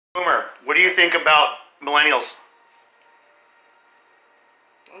think about millennials?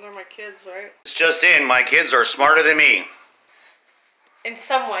 Well, they're my kids, right? It's just in. My kids are smarter than me. In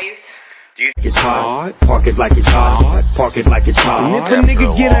some ways. Do you? It's hard. Park it like it's hard. Park it like it's hard. If a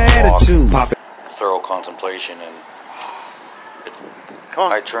nigga get an attitude, pop it. Thorough contemplation, and Come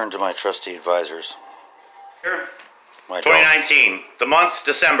on. I turn to my trusty advisors. Here. My 2019, the month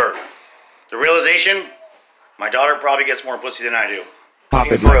December. The realization: my daughter probably gets more pussy than I do. Pop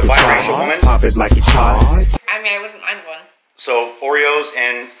it For like a it's biracial hard. woman. Pop it like it's hard. I mean, I wouldn't mind one. So Oreos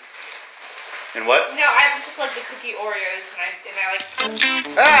and what? No, I just like the cookie Oreos, and I like.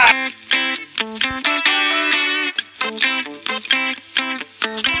 Ah!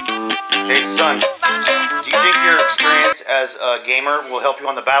 Hey son, do you think your experience as a gamer will help you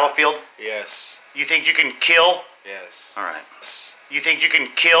on the battlefield? Yes. You think you can kill? Yes. All right. You think you can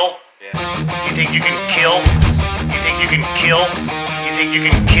kill? Yes. You think you can kill? You think you can kill? You think you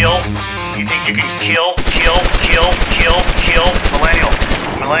can kill? You think you can kill? Kill?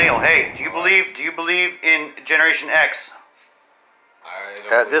 Millennial. Hey, do you believe in Generation X?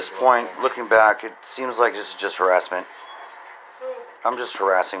 At this point, looking back, it seems like this is just harassment. I'm just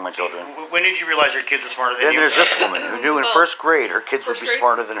harassing my children. When did you realize your kids were smarter than Then you? there's this woman who knew in first grade her kids would be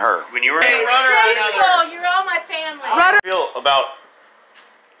smarter than her. When you were You're all my family. How do you feel about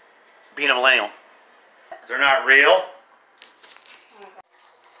being a millennial? They're not real.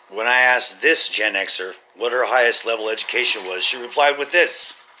 When I asked this Gen Xer what her highest level education was, she replied with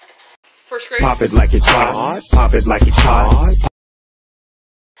this. First grade. Pop it like it's hard. Pop it like it's hard.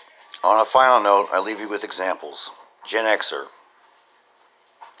 On a final note, I leave you with examples. Gen Xer.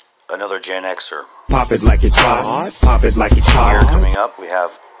 Another Gen Xer. Pop it like it's hard. Pop it like it's Here hard. coming up, we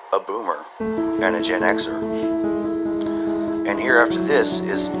have a boomer and a Gen Xer. And here after this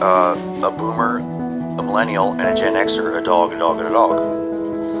is a boomer, a millennial, and a Gen Xer, a dog, and a dog.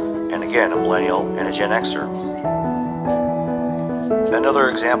 And again, a millennial and a Gen Xer. Another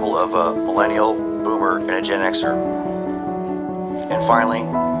example of a millennial, boomer, and a Gen Xer. And finally,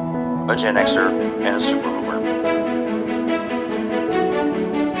 a Gen Xer and a super boomer.